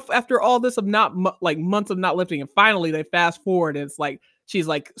still buff after all this of not like months of not lifting? And finally, they fast forward, and it's like she's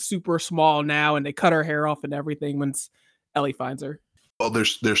like super small now, and they cut her hair off and everything once Ellie finds her. Well,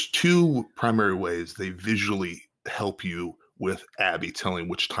 there's two primary ways they visually help you with Abby telling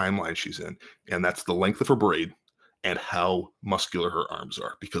which timeline she's in, and that's the length of her braid and how muscular her arms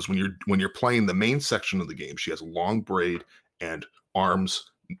are. Because when you're playing the main section of the game, she has a long braid and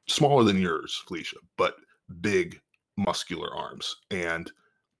arms smaller than yours, Felicia, but big muscular arms. And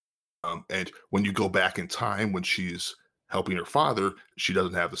when you go back in time when she's helping her father, she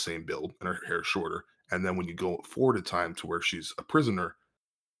doesn't have the same build and her hair is shorter. And then when you go forward in time to where she's a prisoner,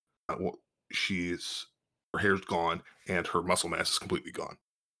 well, she's her hair's gone and her muscle mass is completely gone.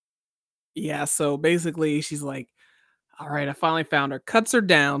 Yeah, so basically, she's like, all right, I finally found her. Cuts her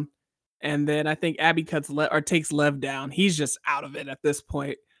down, and then I think Abby takes Lev down. He's just out of it at this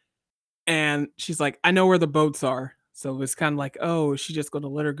point. And she's like, I know where the boats are. So it's kind of like, oh, is she just going to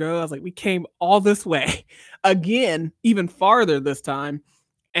let her go? I was like, we came all this way again, even farther this time.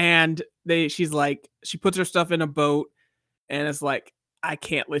 And she's like, she puts her stuff in a boat and it's like, I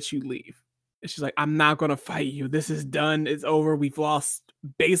can't let you leave. And she's like, I'm not going to fight you. This is done. It's over. We've lost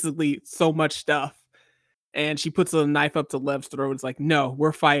basically so much stuff. And she puts a knife up to Lev's throat. It's like, no,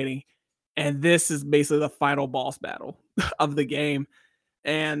 we're fighting. And this is basically the final boss battle of the game.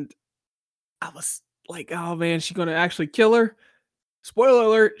 And I was like, oh man, she gonna actually kill her? Spoiler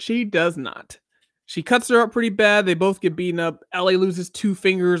alert, she does not. She cuts her up pretty bad. They both get beaten up. Ellie loses 2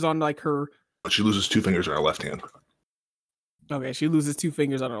 fingers on like her. But she loses two fingers on her left hand Okay, she loses 2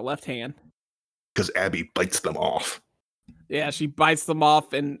 fingers on her left hand. because Abby bites them off. Yeah, she bites them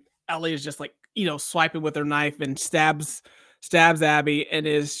off, and Ellie is just like, swiping with her knife and stabs Abby, and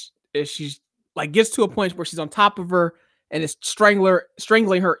is she's like gets to a point where she's on top of her and is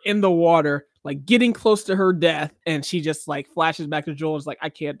strangling her in the water, like getting close to her death, and she just like flashes back to Joel and is like, I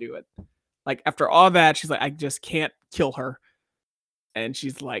can't do it. Like after all that, she's like, I just can't kill her. And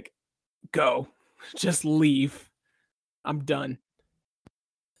she's like, go. Just leave. I'm done.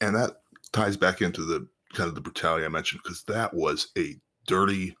 And that ties back into the kind of the brutality I mentioned because that was a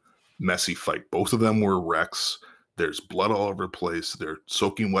dirty, messy fight. Both of them were wrecks. There's blood all over the place. They're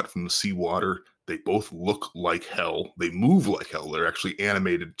soaking wet from the seawater. They both look like hell. They move like hell. They're actually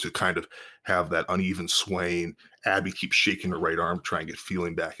animated to kind of have that uneven swaying. Abby keeps shaking her right arm, trying to get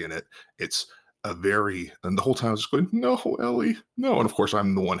feeling back in it. It's a very, and the whole time I was just going, no, Ellie, no. And of course,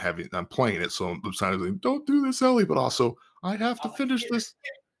 I'm the one I'm playing it. So I'm kind of like, don't do this, Ellie. But also, I have to finish this.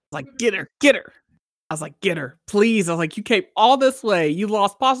 Like, get her, get her. I was like, get her, please. I was like, you came all this way. You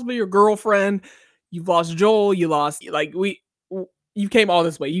lost possibly your girlfriend. You lost Joel. You lost, like, you came all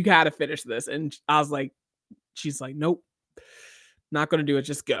this way. You got to finish this. And I was like, she's like, nope, not going to do it.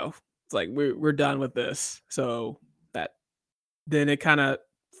 Just go. It's like, we're done with this. So then it kind of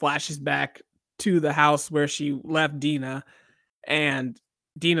flashes back to the house where she left Dina, and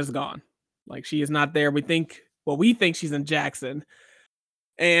Dina's gone. Like, she is not there. We think she's in Jackson,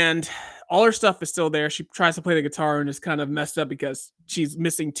 and all her stuff is still there. She tries to play the guitar and is kind of messed up because she's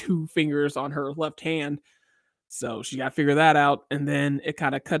missing 2 fingers on her left hand. So she got to figure that out. And then it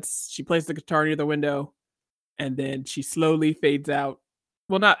kind of cuts. She plays the guitar near the window, and then she slowly fades out.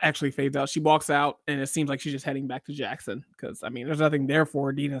 Well, not actually fades out. She walks out, and it seems like she's just heading back to Jackson because, I mean, there's nothing there for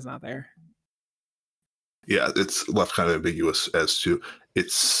her. Dina's not there. Yeah, it's left kind of ambiguous as to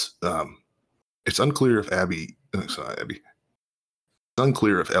it's unclear if Abby. It's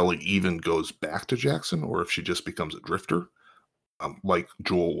unclear if Ellie even goes back to Jackson or if she just becomes a drifter, like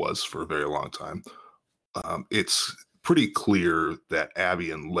Joel was for a very long time. It's pretty clear that Abby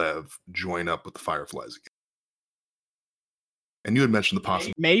and Lev join up with the Fireflies again. And you had mentioned the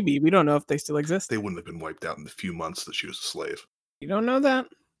possibility Maybe. We don't know if they still exist. they wouldn't have been wiped out in the few months that she was a slave. You don't know that?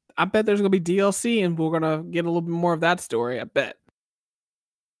 I bet there's going to be DLC and we're going to get a little bit more of that story. I bet.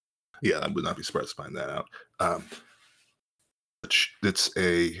 Yeah, I would not be surprised to find that out. It's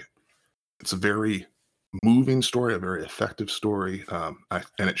a very moving story, a very effective story, and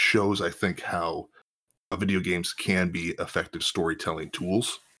it shows, I think, how video games can be effective storytelling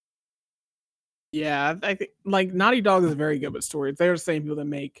tools. Yeah, I think like Naughty Dog is very good with stories. They're the same people that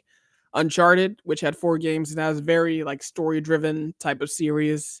make Uncharted, which had 4 games, and that was very like story driven type of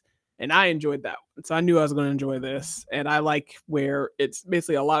series. And I enjoyed that one. So I knew I was going to enjoy this. And I like where it's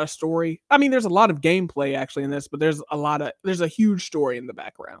basically a lot of story. I mean, there's a lot of gameplay actually in this, but there's a huge story in the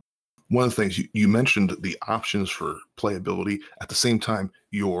background. one of the things you mentioned the options for playability. At the same time,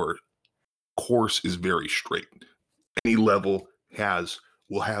 your course is very straight. Any level has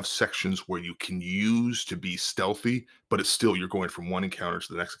will have sections where you can use to be stealthy, but it's still you're going from one encounter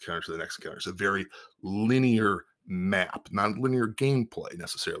to the next encounter to the next encounter. It's a very linear map, not linear gameplay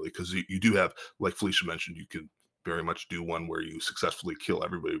necessarily, because you do have, like Felicia mentioned, you can very much do one where you successfully kill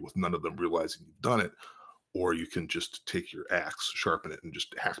everybody with none of them realizing you've done it, or you can just take your axe, sharpen it, and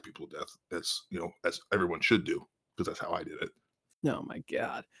just hack people to death, as as everyone should do, because that's how I did it. Oh my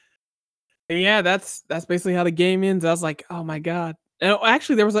god. And yeah, that's basically how the game ends. I was like, "Oh my god." And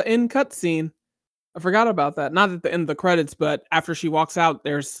actually, there was an end cutscene. I forgot about that. Not at the end of the credits, but after she walks out,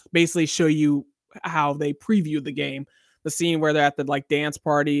 there's basically show you how they previewed the game. The scene where they're at the like dance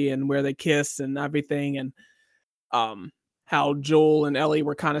party and where they kiss and everything, and um how Joel and Ellie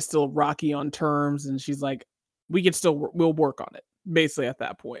were kind of still rocky on terms, and she's like, "We can still we'll work on it." Basically, at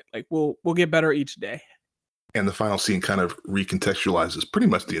that point, like we'll get better each day. And the final scene kind of recontextualizes pretty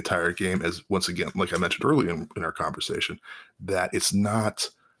much the entire game, as once again, like I mentioned earlier in our conversation, that it's not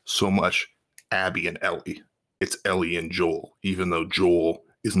so much Abby and Ellie, it's Ellie and Joel, even though Joel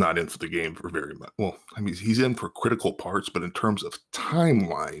is not in for the game for very much. Well, I mean, he's in for critical parts, but in terms of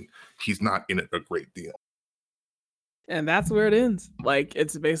timeline, he's not in it a great deal. And that's where it ends. Like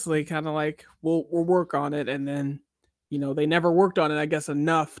it's basically kind of like we'll work on it, and then they never worked on it. I guess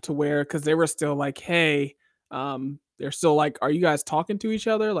enough to where because they were still like, hey, they're still like, are you guys talking to each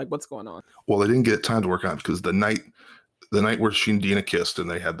other? Like, what's going on? Well, they didn't get time to work on it because the night where she and Dina kissed, and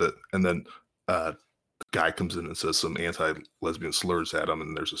they had and then uh, guy comes in and says some anti-lesbian slurs at him,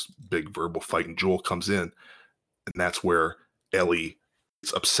 and there's this big verbal fight, and Joel comes in, and that's where Ellie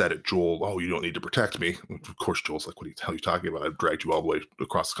is upset at Joel. Oh, you don't need to protect me. Of course, Joel's like, what the hell are you talking about? I've dragged you all the way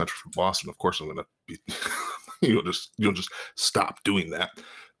across the country from Boston. Of course, I'm going to be, you'll just stop doing that.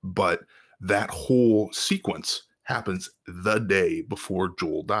 But that whole sequence happens the day before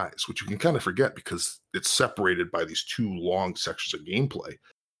Joel dies, which you can kind of forget because it's separated by these two long sections of gameplay.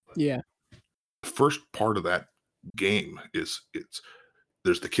 Yeah, First part of that game is it's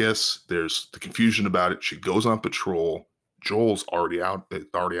there's the kiss, there's the confusion about it. She goes on patrol. Joel's already out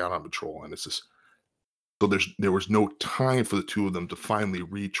on patrol, and it's just so there was no time for the two of them to finally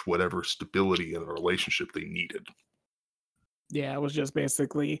reach whatever stability in a relationship they needed. yeah. It was just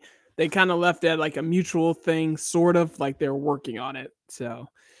basically they kind of left that like a mutual thing, sort of like they're working on it. So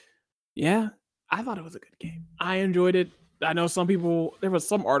yeah, I thought it was a good game. I enjoyed it. I know some people. There was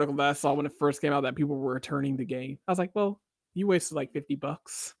some article that I saw when it first came out that people were returning the game. I was like, well, you wasted like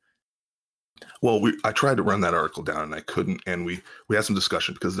 $50. Well, I tried to run that article down and I couldn't, and we had some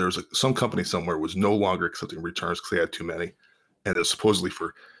discussion because there was some company somewhere was no longer accepting returns because they had too many, and it's supposedly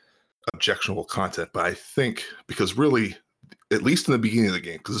for objectionable content. But I think because really, at least in the beginning of the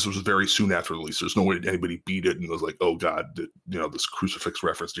game, because this was very soon after release, there's no way anybody beat it and was like, oh god, this crucifix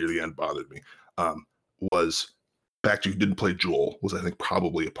reference near the end bothered me. Was the fact you didn't play Joel was I think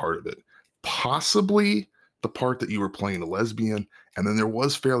probably a part of it. Possibly the part that you were playing a lesbian, and then there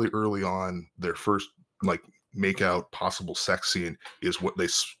was fairly early on their first like make out possible sex scene is what they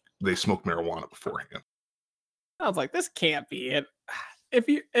smoked marijuana beforehand. I was like, this can't be it.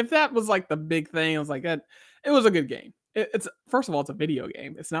 If that was like the big thing, I was like that. It was a good game. It's first of all, it's a video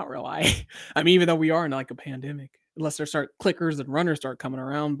game. It's not real life. I mean, even though we are in like a pandemic, unless there start clickers and runners start coming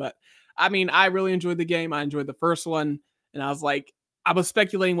around. But I mean, I really enjoyed the game. I enjoyed the first one, and I was like, I was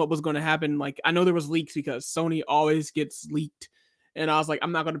speculating what was going to happen. Like, I know there was leaks because Sony always gets leaked, and I was like,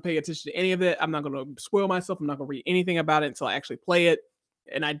 I'm not going to pay attention to any of it. I'm not going to spoil myself. I'm not going to read anything about it until I actually play it.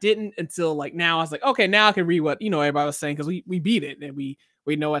 And I didn't until like now. I was like, okay, now I can read what everybody was saying because we beat it and we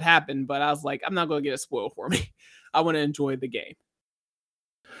know what happened. But I was like, I'm not going to get it spoiled for me. I want to enjoy the game.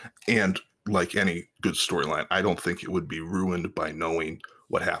 And like any good storyline, I don't think it would be ruined by knowing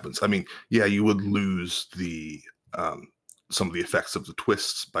what happens. I mean, yeah, you would lose the some of the effects of the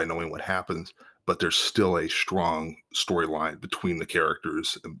twists by knowing what happens, but there's still a strong storyline between the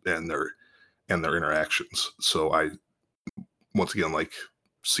characters and their interactions. So I once again like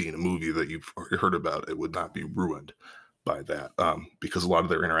seeing a movie that you've heard about, it would not be ruined by that because a lot of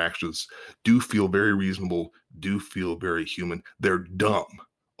their interactions do feel very reasonable, do feel very human. They're dumb.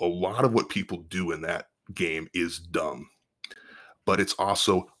 A lot of what people do in that game is dumb, but it's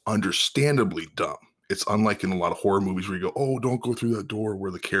also understandably dumb. It's unlike in a lot of horror movies where you go, oh, don't go through that door,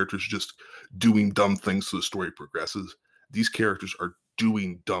 where the character's just doing dumb things so the story progresses. These characters are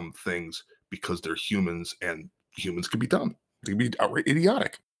doing dumb things because they're humans, and humans can be dumb. They can be outright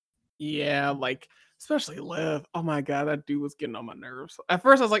idiotic. Yeah, like especially Lev. Oh my god, that dude was getting on my nerves. At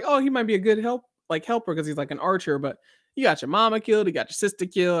first, I was like, oh, he might be a good help, like helper because he's like an archer, but you got your mama killed, you got your sister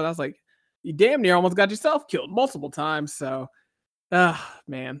killed. And I was like, you damn near almost got yourself killed multiple times. So,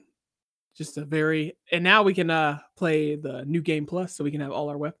 man, just a very and now we can play the new game plus, so we can have all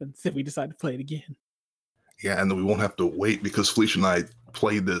our weapons if we decide to play it again. Yeah, and then we won't have to wait because Felicia and I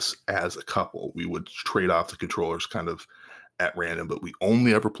played this as a couple. We would trade off the controllers kind of at random, but we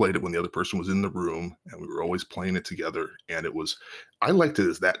only ever played it when the other person was in the room, and we were always playing it together. And it was, I liked it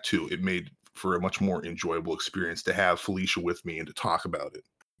as that too. It made for a much more enjoyable experience to have Felicia with me and to talk about it.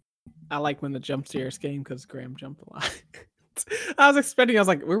 I like when the jump scares came because Graham jumped a lot. I was expecting, I was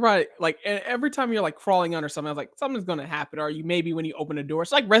like, we're right. Like every time you're like crawling under something, I was like, something's gonna happen. Or you maybe when you open a door,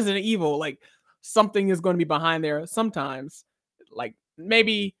 it's like Resident Evil, like something is going to be behind there sometimes. Like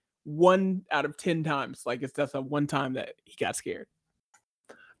maybe 1 out of 10 times. Like it's just a one time that he got scared.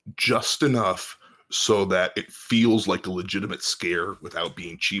 Just enough so that it feels like a legitimate scare without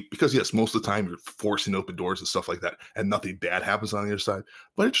being cheap. Because yes, most of the time you're forcing open doors and stuff like that, and nothing bad happens on the other side.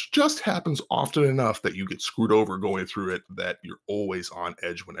 But it just happens often enough that you get screwed over going through it that you're always on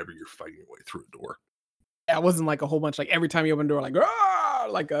edge whenever you're fighting your way through a door. Yeah, it wasn't like a whole bunch, like every time you open the door, like, "Ah!"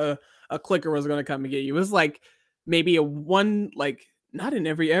 Like a clicker was gonna come and get you. It was like maybe a one, like not in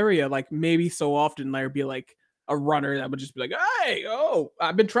every area, like maybe so often there'd be like a runner that would just be like, "Hey, oh,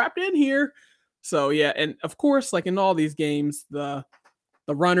 I've been trapped in here." So yeah, and of course, like in all these games, the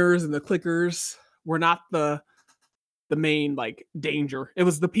runners and the clickers were not the main like danger. It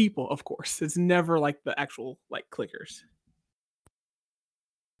was the people, of course. It's never like the actual like clickers.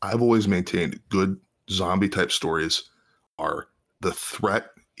 I've always maintained good zombie type stories are the threat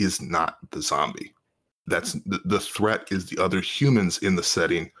is not the zombie. That's the threat is the other humans in the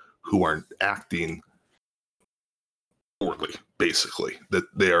setting who are acting poorly, basically. That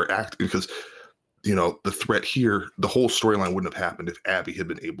they are acting because the threat here, the whole storyline wouldn't have happened if Abby had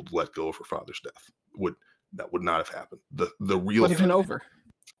been able to let go of her father's death. Would That would not have happened. The real Would have been over.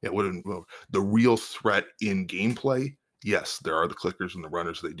 Yeah, would have, well, the real threat in gameplay, yes, there are the clickers and the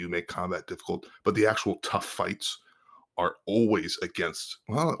runners. They do make combat difficult, but the actual tough fights are always against,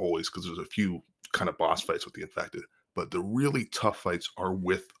 well, not always, because there's a few kind of boss fights with the infected, but the really tough fights are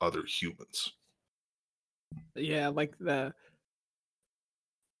with other humans. Yeah, like the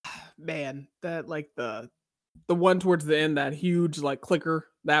man, that like the one towards the end, that huge like clicker,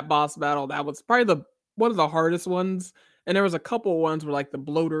 that boss battle, that was probably the one of the hardest ones. And there was a couple ones where like the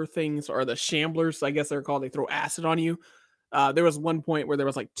bloater things or the shamblers, I guess they're called, they throw acid on you. There was one point where there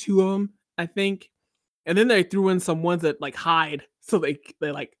was like two of them, I think, and then they threw in some ones that like hide, so they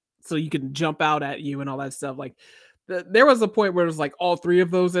like so you can jump out at you and all that stuff. Like there was a point where it was like all three of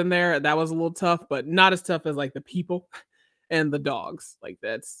those in there. And that was a little tough, but not as tough as like the people and the dogs. Like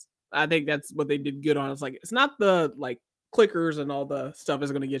that's I think that's what they did good on. It's like it's not the like clickers and all the stuff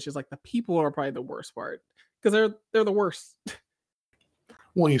is going to get you. It's like the people are probably the worst part because they're the worst.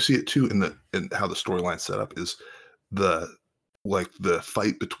 Well, you see it too in how the storyline set up is the the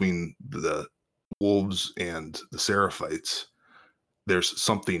fight between the wolves and the Seraphites. There's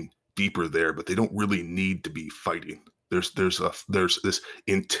something deeper there, but they don't really need to be fighting. There's this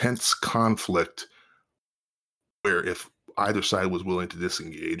intense conflict where if either side was willing to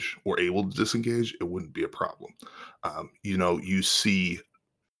disengage or able to disengage, it wouldn't be a problem. You see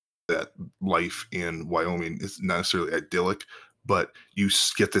that life in Wyoming is not necessarily idyllic, but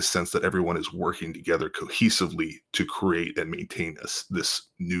get this sense that everyone is working together cohesively to create and maintain this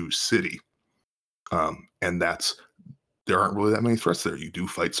new city. And there aren't really that many threats there. You do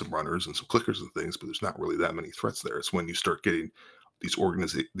fight some runners and some clickers and things, but there's not really that many threats there. It's when you start getting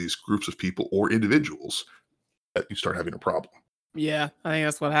these groups of people or individuals that you start having a problem. Yeah, I think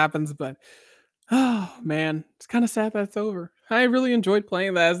that's what happens. But oh man, it's kind of sad that it's over. I really enjoyed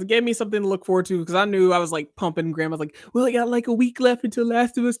playing that. It gave me something to look forward to because I knew I was like pumping. Grandma's like, "Well, I got like a week left until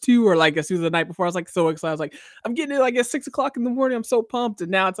Last of Us 2," or like as soon as the night before, I was like so excited. I was like, "I'm getting it like at 6 o'clock in the morning. I'm so pumped." And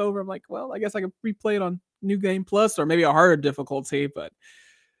now it's over. I'm like, "Well, I guess I can replay it on New Game Plus or maybe a harder difficulty." But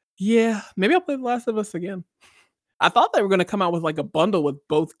yeah, maybe I'll play The Last of Us again. I thought they were going to come out with like a bundle with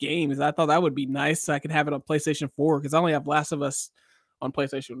both games. I thought that would be nice, so I could have it on PlayStation 4 because I only have Last of Us on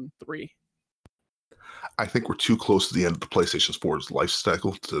PlayStation 3. I think we're too close to the end of the PlayStation 4's life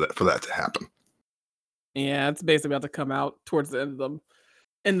cycle for that to happen. Yeah, it's basically about to come out towards the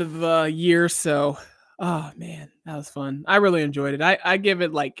end of the year. So, oh man, that was fun. I really enjoyed it. I give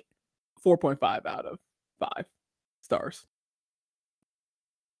it like 4.5 out of 5 stars.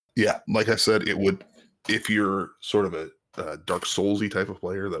 Yeah, like I said, it would if you're sort of a Dark Soulsy type of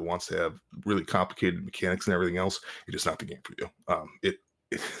player that wants to have really complicated mechanics and everything else, it is not the game for you. It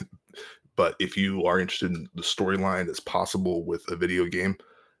but if you are interested in the storyline that's possible with a video game,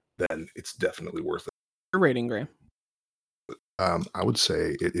 then it's definitely worth it. Your rating, Graham. I would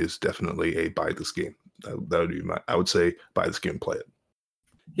say it is definitely a buy this game. That would be my. I would say buy this game, play it.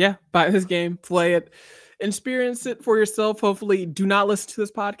 Yeah, buy this game, play it, experience it for yourself. Hopefully, do not listen to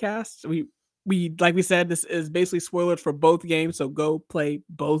this podcast. We like we said, this is basically spoilers for both games. So go play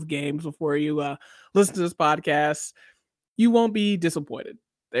both games before you listen to this podcast. You won't be disappointed.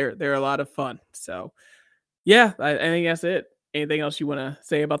 They're a lot of fun. So yeah, I think that's it. Anything else you want to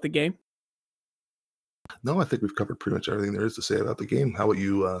say about the game? No, I think we've covered pretty much everything there is to say about the game. How about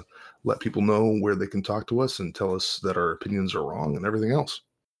you let people know where they can talk to us and tell us that our opinions are wrong and everything else?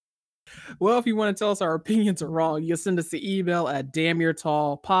 Well, if you want to tell us our opinions are wrong, you can send us the email at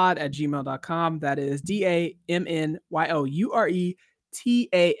damnyourtallpod@gmail.com. That is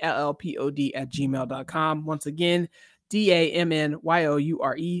DAMNYOURETALLPOD@gmail.com. Once again,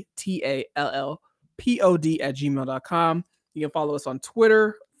 DAMNYOURETALLPOD@gmail.com. You can follow us on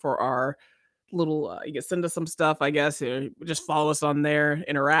Twitter for our little you can send us some stuff, I guess, or just follow us on there,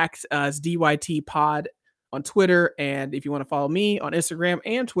 interact. It's DYT pod on Twitter, and if you want to follow me on Instagram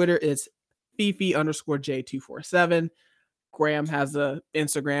and Twitter, it's Fifi_J247. Graham has a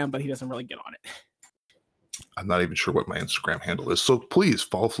Instagram, but he doesn't really get on it. I'm not even sure what my Instagram handle is. So please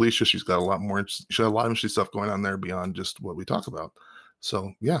follow Felicia. She's got a lot more. She's got a lot of interesting stuff going on there beyond just what we talk about.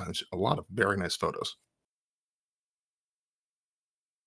 So yeah, it's a lot of very nice photos.